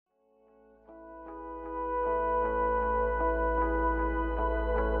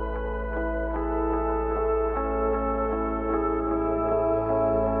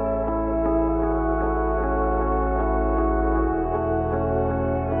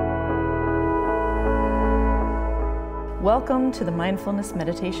Welcome to the Mindfulness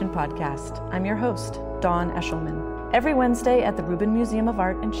Meditation Podcast. I'm your host, Dawn Eshelman. Every Wednesday at the Rubin Museum of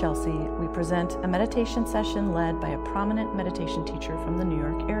Art in Chelsea, we present a meditation session led by a prominent meditation teacher from the New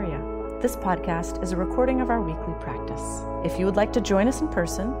York area. This podcast is a recording of our weekly practice. If you would like to join us in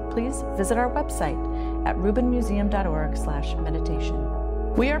person, please visit our website at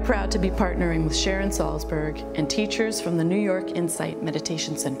rubinmuseum.org/meditation. We are proud to be partnering with Sharon Salzberg and teachers from the New York Insight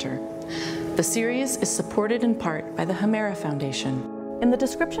Meditation Center. The series is supported in part by the Hemera Foundation. In the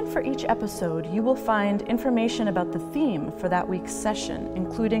description for each episode, you will find information about the theme for that week's session,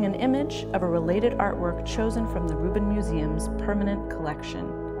 including an image of a related artwork chosen from the Rubin Museum's permanent collection.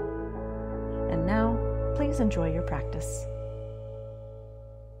 And now, please enjoy your practice.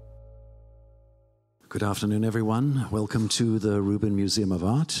 Good afternoon, everyone. Welcome to the Rubin Museum of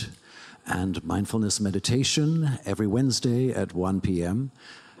Art and Mindfulness Meditation every Wednesday at 1 p.m.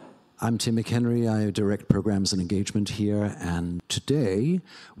 I'm Tim McHenry. I direct programs and engagement here, and today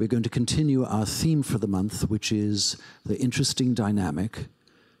we're going to continue our theme for the month, which is the interesting dynamic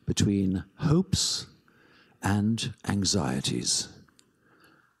between hopes and anxieties.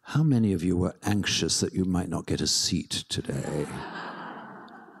 How many of you were anxious that you might not get a seat today?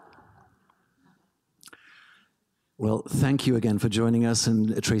 Well, thank you again for joining us,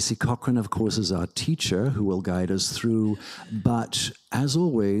 and Tracy Cochran, of course, is our teacher who will guide us through, but as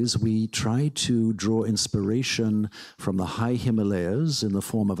always, we try to draw inspiration from the high Himalayas in the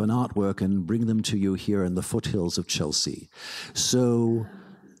form of an artwork and bring them to you here in the foothills of Chelsea. So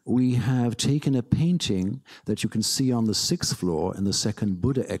we have taken a painting that you can see on the 6th floor in the second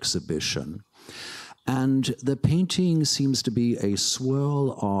Buddha exhibition. And the painting seems to be a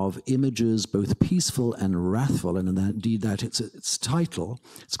swirl of images, both peaceful and wrathful, and indeed that its title.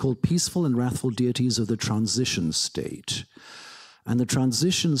 It's called Peaceful and Wrathful Deities of the Transition State. And the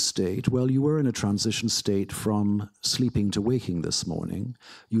transition state, well, you were in a transition state from sleeping to waking this morning.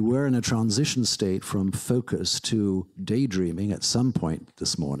 You were in a transition state from focus to daydreaming at some point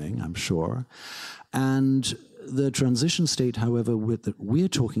this morning, I'm sure. And the transition state, however, that we're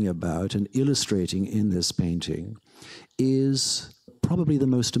talking about and illustrating in this painting is probably the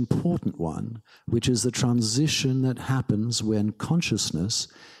most important one, which is the transition that happens when consciousness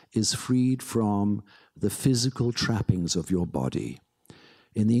is freed from the physical trappings of your body.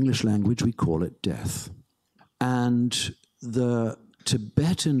 In the English language, we call it death. And the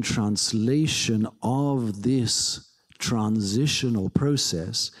Tibetan translation of this transitional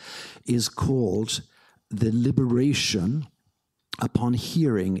process is called the liberation upon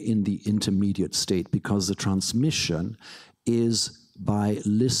hearing in the intermediate state, because the transmission is by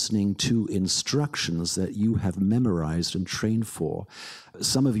listening to instructions that you have memorized and trained for.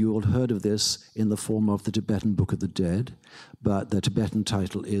 Some of you have heard of this in the form of the Tibetan Book of the Dead, but the Tibetan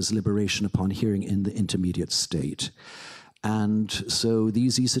title is Liberation Upon Hearing in the Intermediate State. And so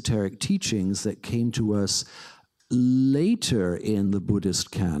these esoteric teachings that came to us later in the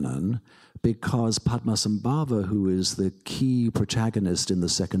Buddhist canon, because Padmasambhava, who is the key protagonist in the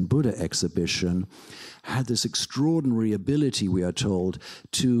second Buddha exhibition, had this extraordinary ability, we are told,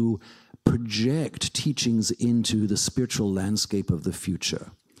 to project teachings into the spiritual landscape of the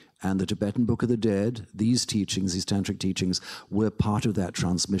future. And the Tibetan Book of the Dead, these teachings, these tantric teachings, were part of that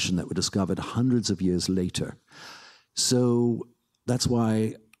transmission that were discovered hundreds of years later. So that's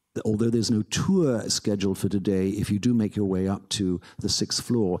why, although there's no tour scheduled for today, if you do make your way up to the 6th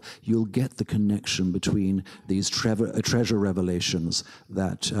floor, you'll get the connection between these treasure revelations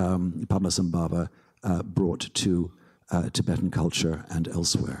that Padmasambhava brought to Tibetan culture and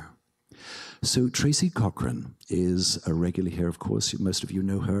elsewhere. So Tracy Cochran is a regular here, of course. Most of you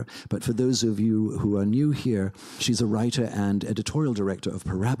know her. But for those of you who are new here, she's a writer and editorial director of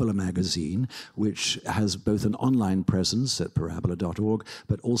Parabola Magazine, which has both an online presence at parabola.org,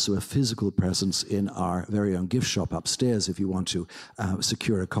 but also a physical presence in our very own gift shop upstairs if you want to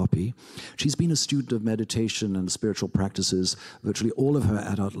secure a copy. She's been a student of meditation and spiritual practices virtually all of her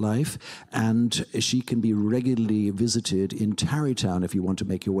adult life, and she can be regularly visited in Tarrytown if you want to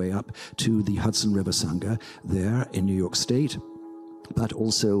make your way up to the Hudson River Sangha there in New York State. But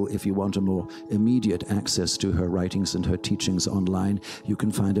also, if you want a more immediate access to her writings and her teachings online, you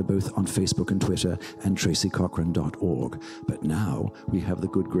can find her both on Facebook and Twitter and tracycochran.org. But now we have the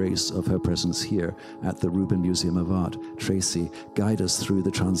good grace of her presence here at the Rubin Museum of Art. Tracy, guide us through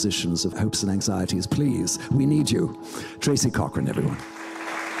the transitions of hopes and anxieties, please. We need you. Tracy Cochran, everyone.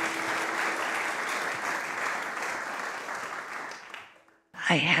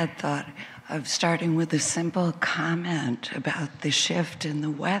 I had thought of starting with a simple comment about the shift in the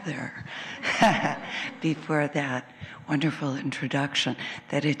weather before that wonderful introduction,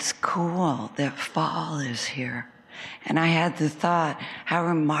 that it's cool that fall is here. And I had the thought how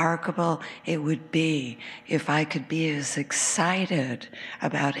remarkable it would be if I could be as excited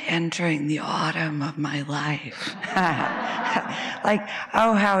about entering the autumn of my life. Like,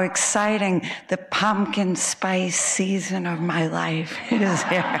 oh, how exciting the pumpkin spice season of my life is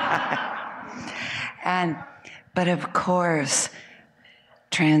here. But of course,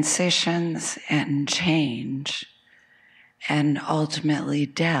 transitions and change and ultimately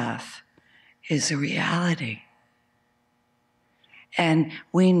death is a reality. And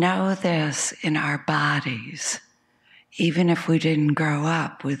we know this in our bodies, even if we didn't grow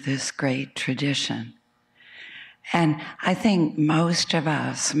up with this great tradition. And I think most of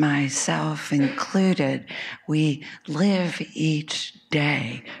us, myself included, we live each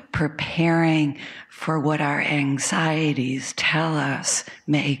day preparing for what our anxieties tell us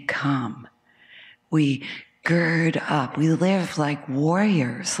may come. We gird up. We live like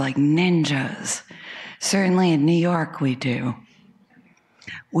warriors, like ninjas. Certainly in New York we do.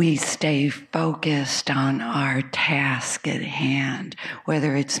 We stay focused on our task at hand,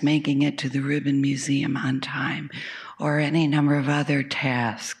 whether it's making it to the Rubin Museum on time or any number of other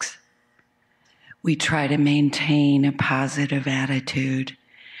tasks. We try to maintain a positive attitude.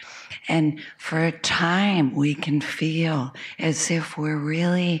 And for a time, we can feel as if we're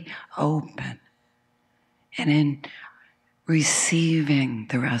really open and in receiving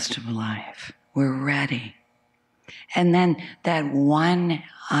the rest of life. We're ready. And then that one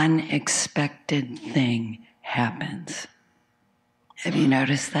unexpected thing happens. Have you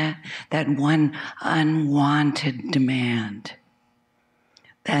noticed that? That one unwanted demand,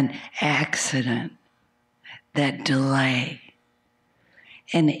 that accident, that delay.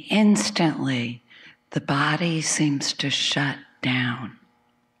 And instantly, the body seems to shut down.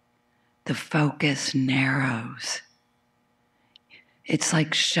 The focus narrows. It's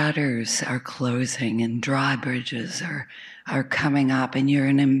like shutters are closing and drawbridges are coming up, and you're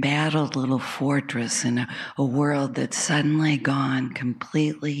an embattled little fortress in a world that's suddenly gone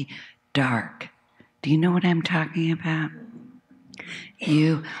completely dark. Do you know what I'm talking about?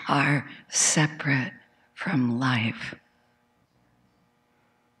 You are separate from life,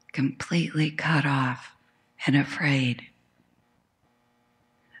 completely cut off and afraid.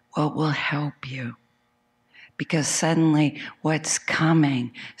 What will help you? Because suddenly what's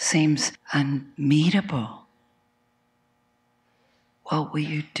coming seems unmeetable. What will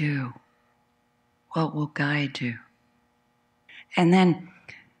you do? What will guide you? And then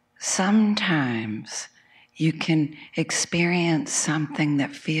sometimes you can experience something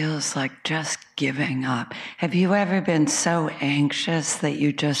that feels like just giving up. Have you ever been so anxious that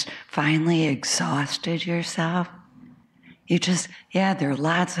you just finally exhausted yourself? You just, yeah, there are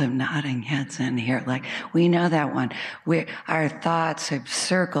lots of nodding heads in here. Like, we know that one. Our thoughts have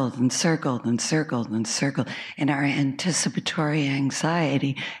circled and circled and circled and circled, and our anticipatory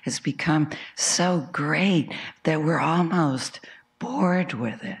anxiety has become so great that we're almost bored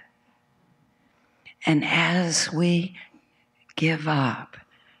with it. And as we give up,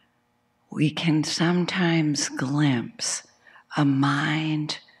 we can sometimes glimpse a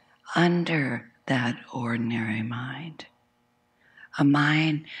mind under that ordinary mind. A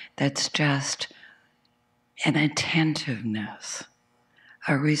mind that's just an attentiveness,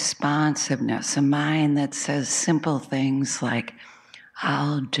 a responsiveness, a mind that says simple things like,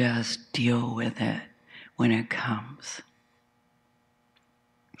 I'll just deal with it when it comes.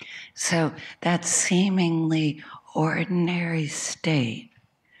 So that seemingly ordinary state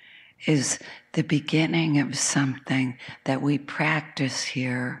is the beginning of something that we practice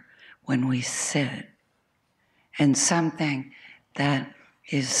here when we sit, and something that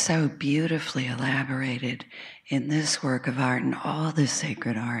is so beautifully elaborated in this work of art and all the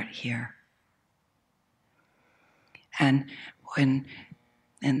sacred art here. And when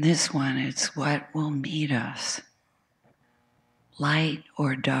in this one, it's what will meet us, light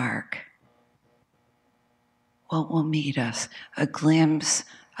or dark. What will meet us? A glimpse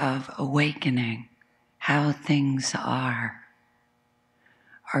of awakening, how things are,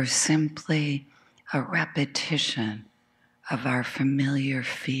 or simply a repetition of our familiar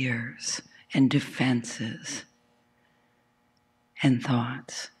fears and defenses and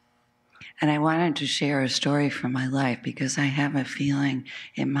thoughts. And I wanted to share a story from my life because I have a feeling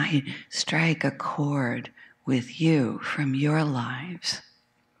it might strike a chord with you from your lives.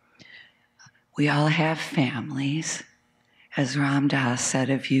 We all have families. As Ram Dass said,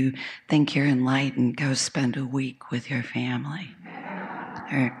 if you think you're enlightened, go spend a week with your family.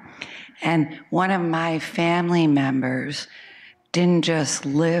 And one of my family members didn't just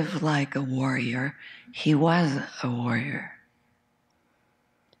live like a warrior, he was a warrior.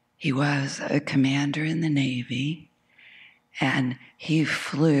 He was a commander in the Navy, and he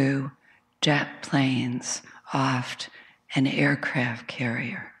flew jet planes off an aircraft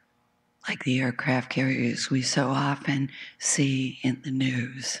carrier, like the aircraft carriers we so often see in the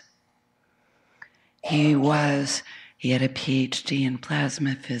news. He had a PhD in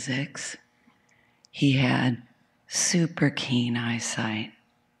plasma physics. He had super keen eyesight,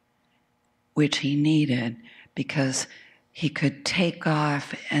 which he needed because he could take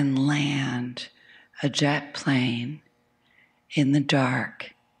off and land a jet plane in the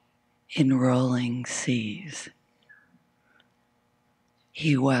dark in rolling seas.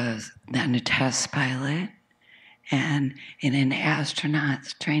 He was then a test pilot and in an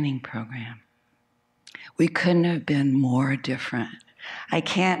astronaut's training program. We couldn't have been more different. I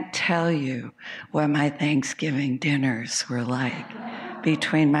can't tell you what my Thanksgiving dinners were like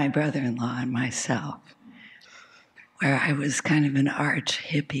between my brother-in-law and myself, where I was kind of an arch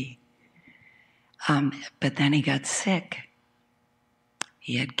hippie. But then he got sick.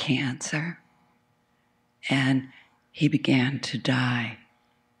 He had cancer, and he began to die.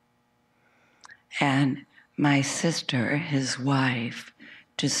 And my sister, his wife,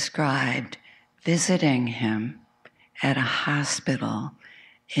 described visiting him at a hospital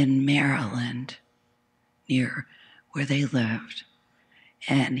in Maryland, near where they lived.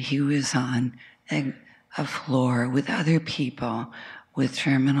 And he was on a floor with other people with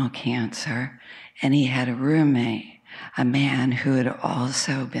terminal cancer, and he had a roommate, a man who had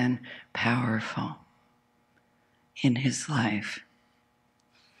also been powerful in his life.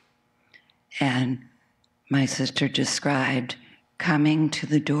 And my sister described coming to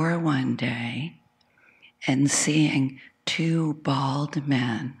the door one day and seeing two bald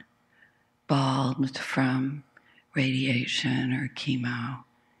men, bald from radiation or chemo,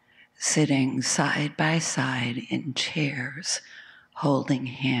 sitting side by side in chairs, holding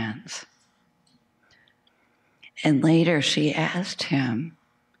hands. And later she asked him,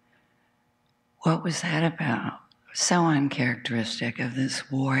 what was that about? So uncharacteristic of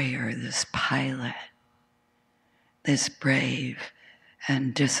this warrior, this pilot, this brave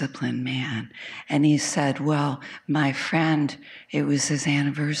and disciplined man. And he said, well, my friend, it was his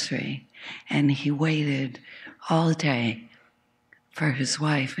anniversary, and he waited all day for his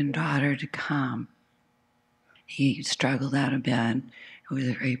wife and daughter to come. He struggled out of bed. It was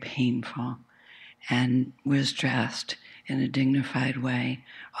very painful, and was dressed in a dignified way,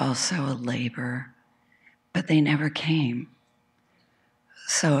 also a laborer, but they never came.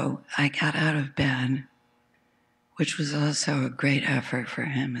 So I got out of bed, which was also a great effort for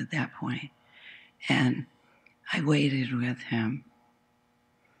him at that point, and I waited with him.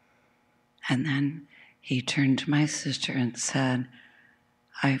 And then he turned to my sister and said,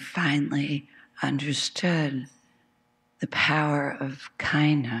 I finally understood the power of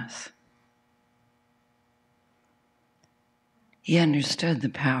kindness. He understood the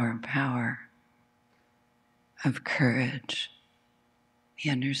power of courage. He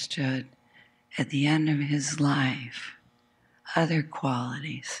understood at the end of his life other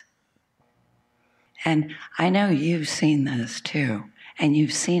qualities. And I know you've seen this too, and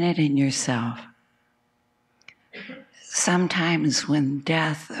you've seen it in yourself. Sometimes when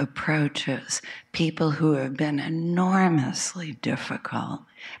death approaches, people who have been enormously difficult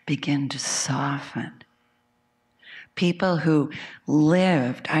begin to soften. People who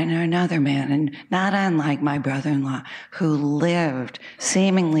lived, I know another man, and not unlike my brother-in-law, who lived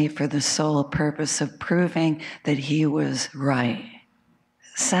seemingly for the sole purpose of proving that he was right,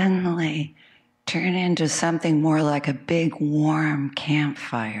 suddenly turn into something more like a big warm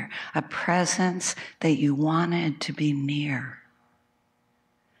campfire, a presence that you wanted to be near.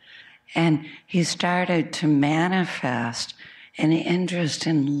 And he started to manifest an interest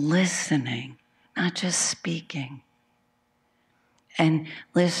in listening, not just speaking. And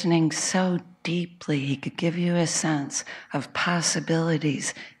listening so deeply, he could give you a sense of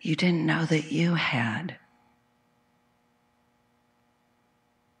possibilities you didn't know that you had.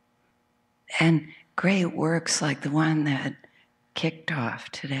 And great works like the one that kicked off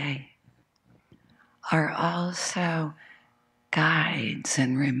today are also guides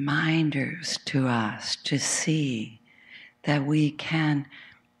and reminders to us to see that we can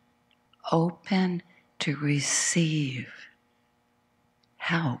open to receive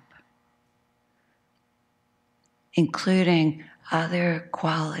help, including other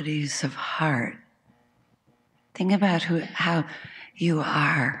qualities of heart. Think about how you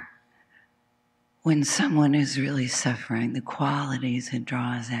are when someone is really suffering, the qualities it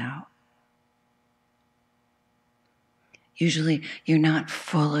draws out. Usually, you're not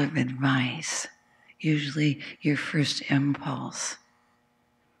full of advice. Usually, your first impulse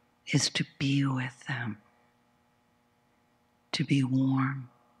is to be with them, to be warm,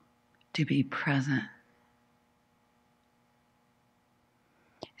 to be present.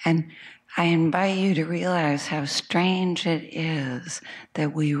 And I invite you to realize how strange it is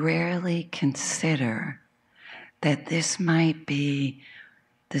that we rarely consider that this might be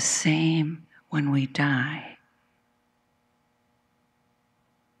the same when we die.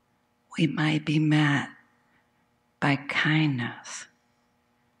 We might be met by kindness,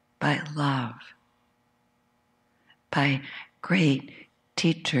 by love, by great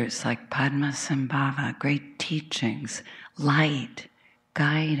teachers like Padmasambhava, great teachings, light,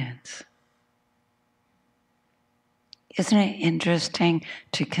 guidance. Isn't it interesting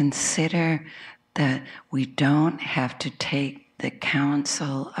to consider that we don't have to take the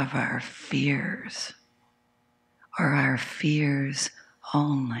counsel of our fears or our fears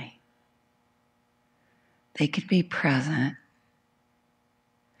only? They could be present,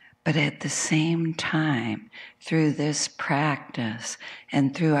 but at the same time, through this practice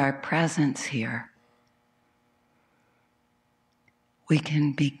and through our presence here, we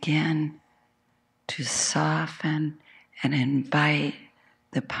can begin to soften and invite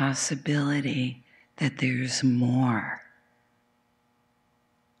the possibility that there's more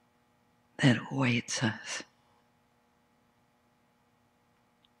that awaits us.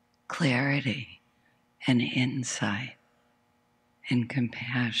 Clarity and insight and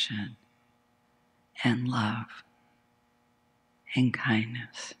compassion and love and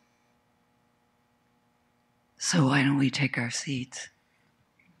kindness. So why don't we take our seats?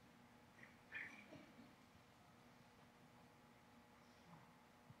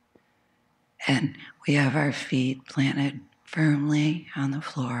 And we have our feet planted firmly on the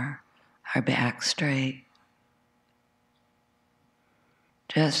floor, our back straight.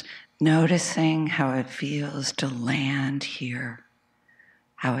 Just noticing how it feels to land here,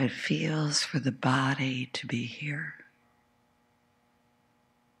 how it feels for the body to be here,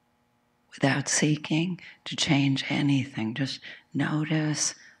 without seeking to change anything. Just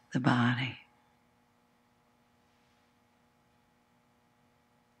notice the body.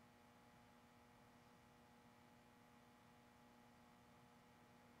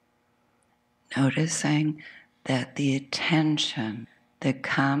 Noticing that the attention that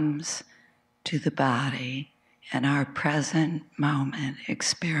comes to the body and our present moment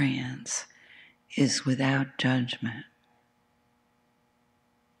experience is without judgment.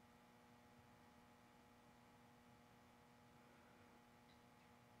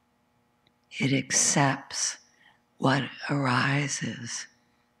 It accepts what arises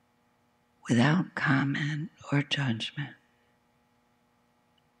without comment or judgment.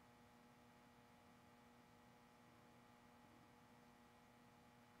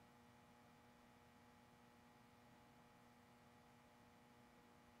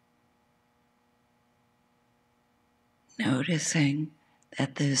 Noticing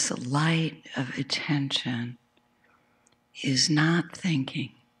that this light of attention is not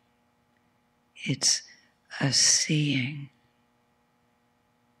thinking, it's a seeing.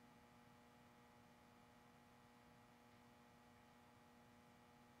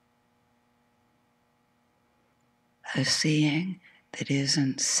 A seeing that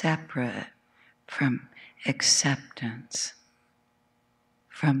isn't separate from acceptance,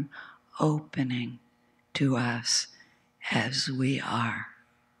 from opening to us as we are.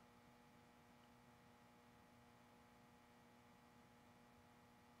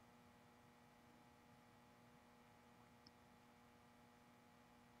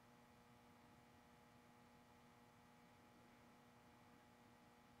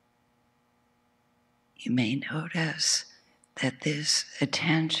 You may notice that this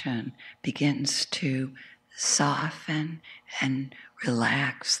attention begins to soften and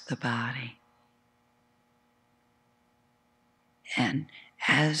relax the body. And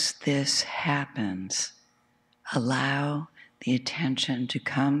as this happens, allow the attention to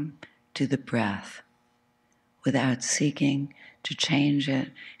come to the breath without seeking to change it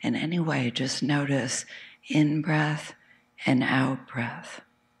in any way. Just notice in-breath and out-breath,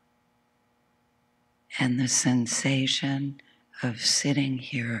 and the sensation of sitting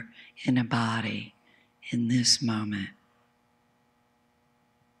here in a body in this moment.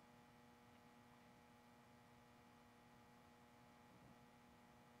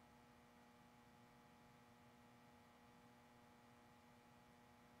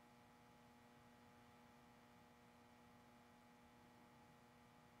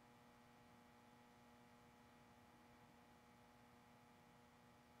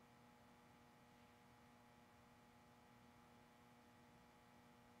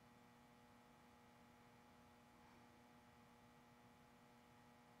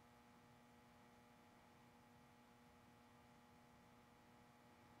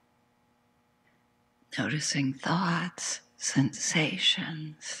 noticing thoughts,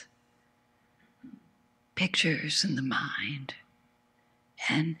 sensations, pictures in the mind,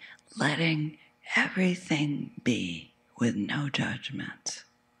 and letting everything be with no judgments.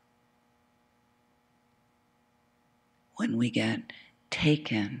 When we get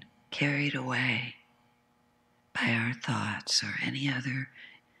taken, carried away by our thoughts or any other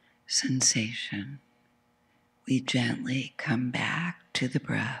sensation, we gently come back to the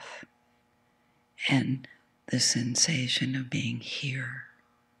breath and the sensation of being here.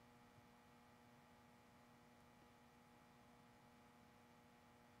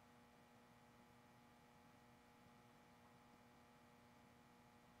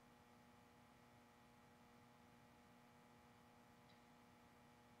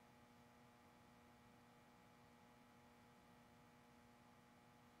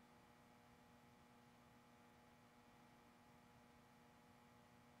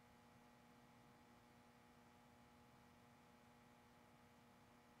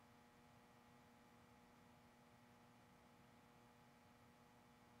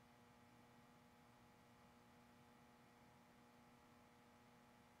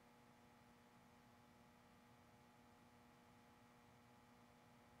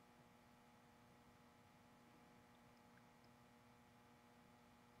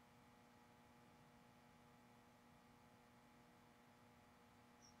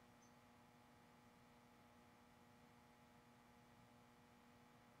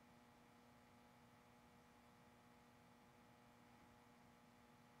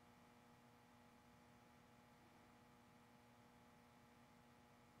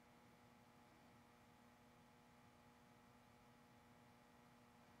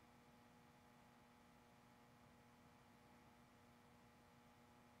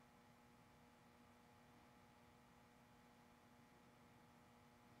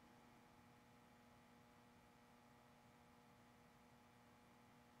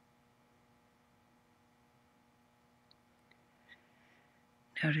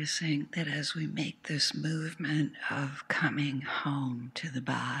 Noticing that as we make this movement of coming home to the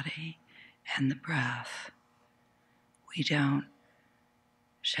body and the breath, we don't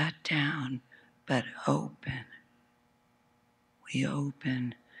shut down, but open. We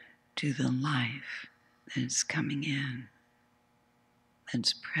open to the life that's coming in,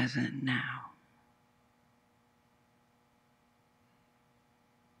 that's present now.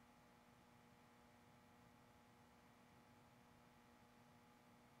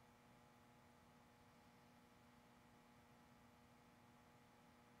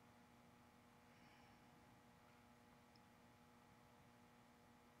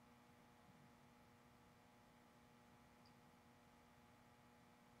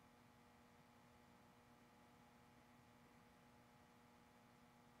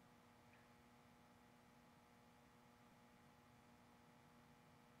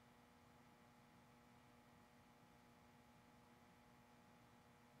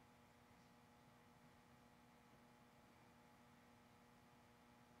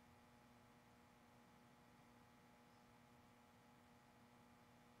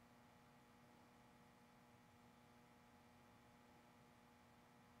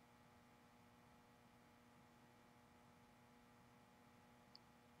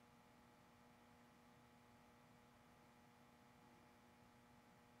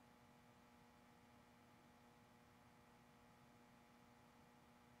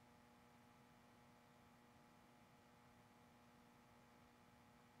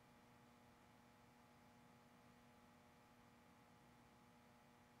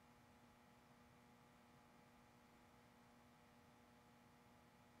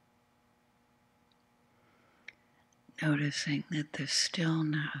 Noticing that the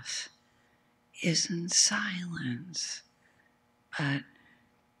stillness isn't silence, but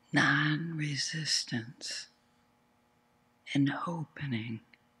non-resistance and opening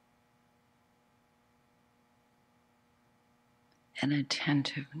and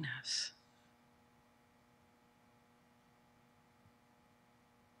attentiveness.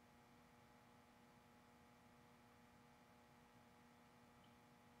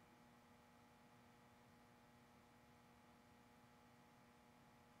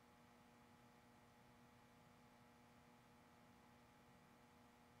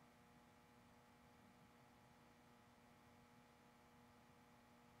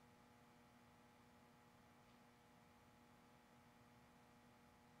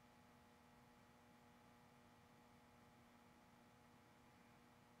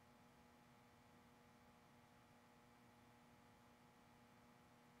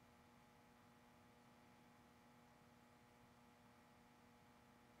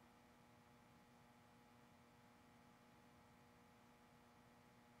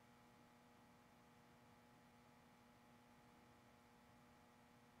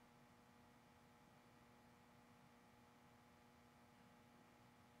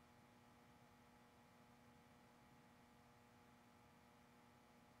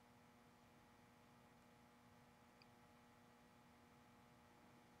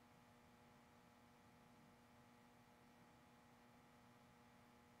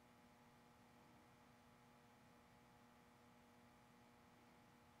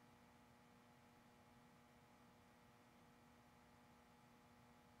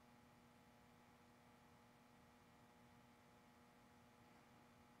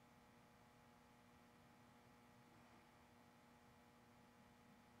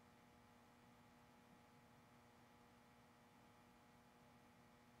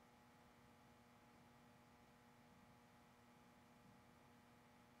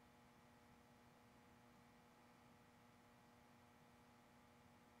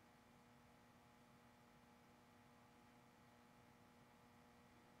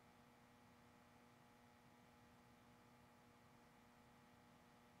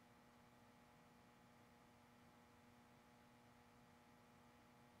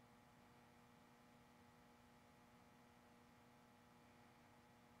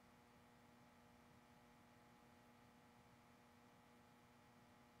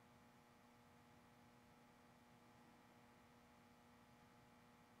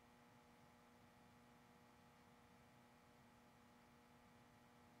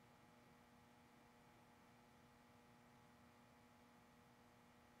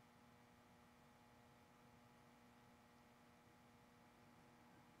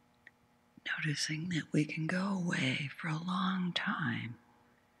 Noticing that we can go away for a long time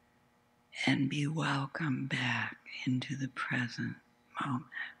and be welcomed back into the present moment.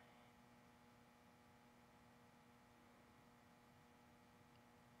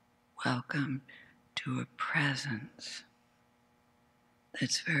 Welcome to a presence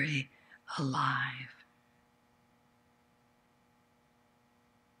that's very alive.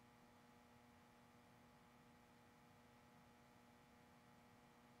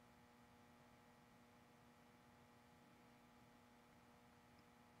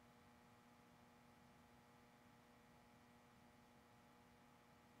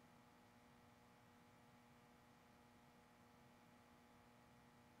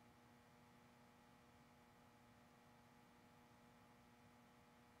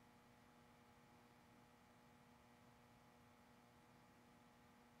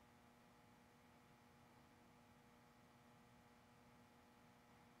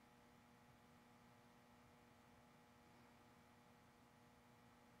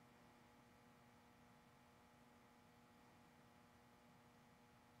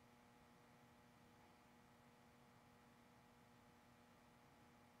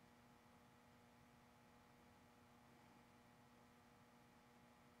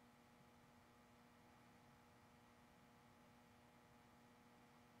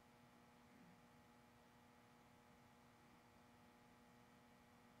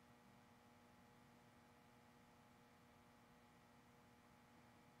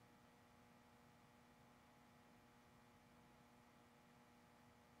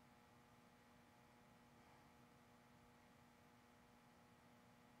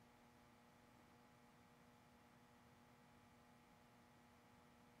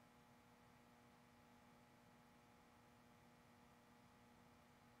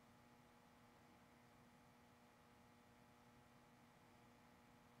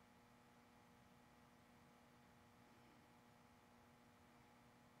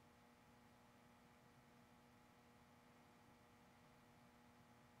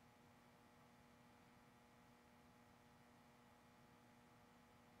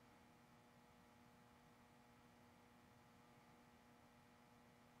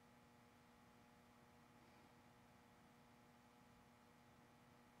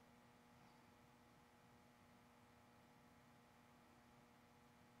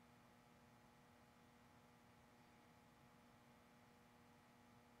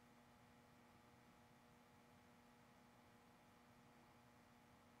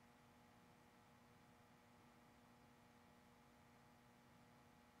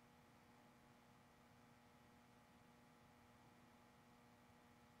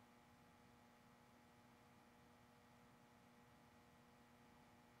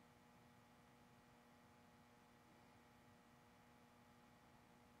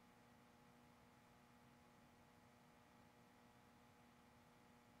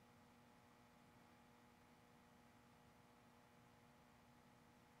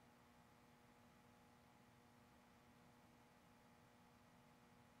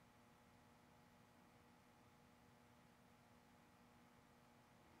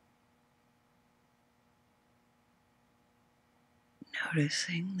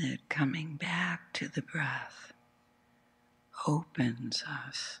 Noticing that coming back to the breath opens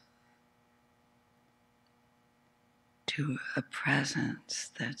us to a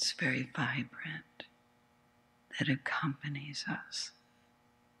presence that's very vibrant, that accompanies us,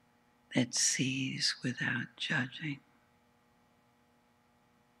 that sees without judging.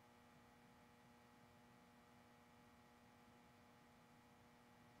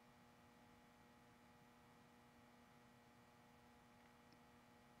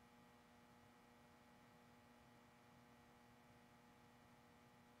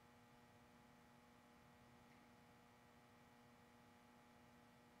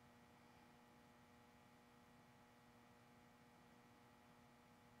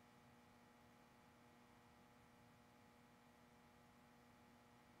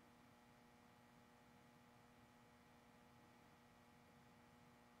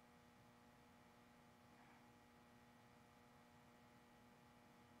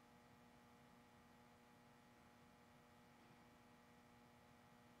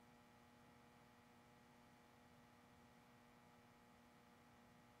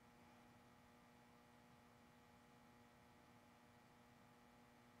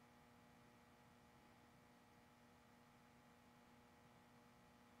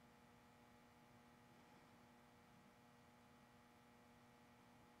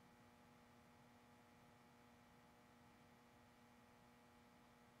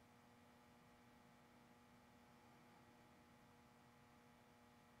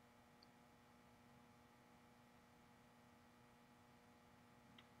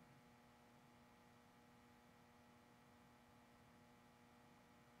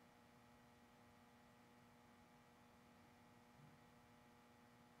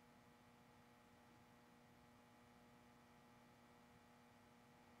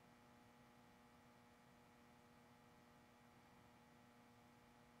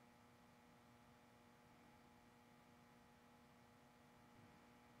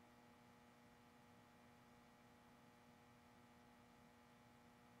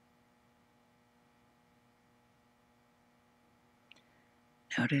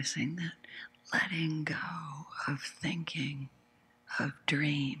 noticing that letting go of thinking, of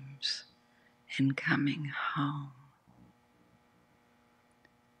dreams, and coming home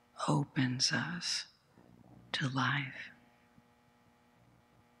opens us to life.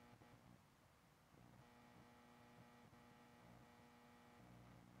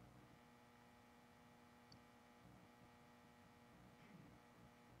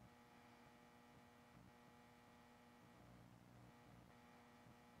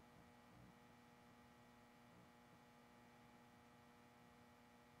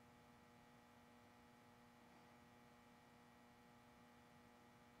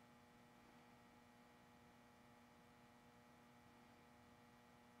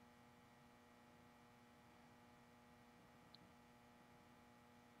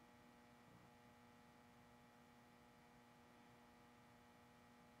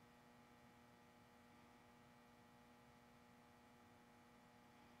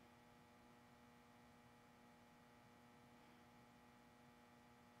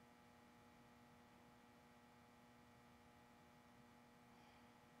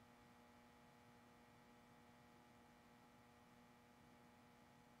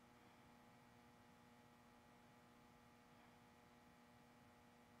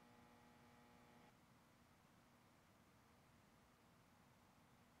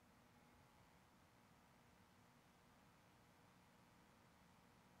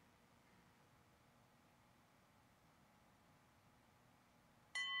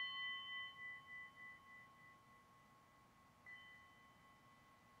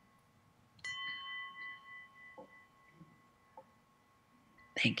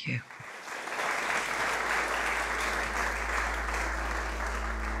 Thank you.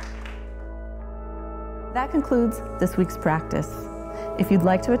 That concludes this week's practice. If you'd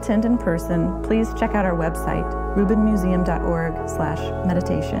like to attend in person, please check out our website,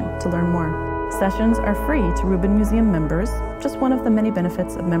 rubinmuseum.org/meditation, to learn more. Sessions are free to Rubin Museum members, just one of the many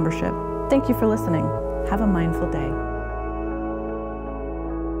benefits of membership. Thank you for listening. Have a mindful day.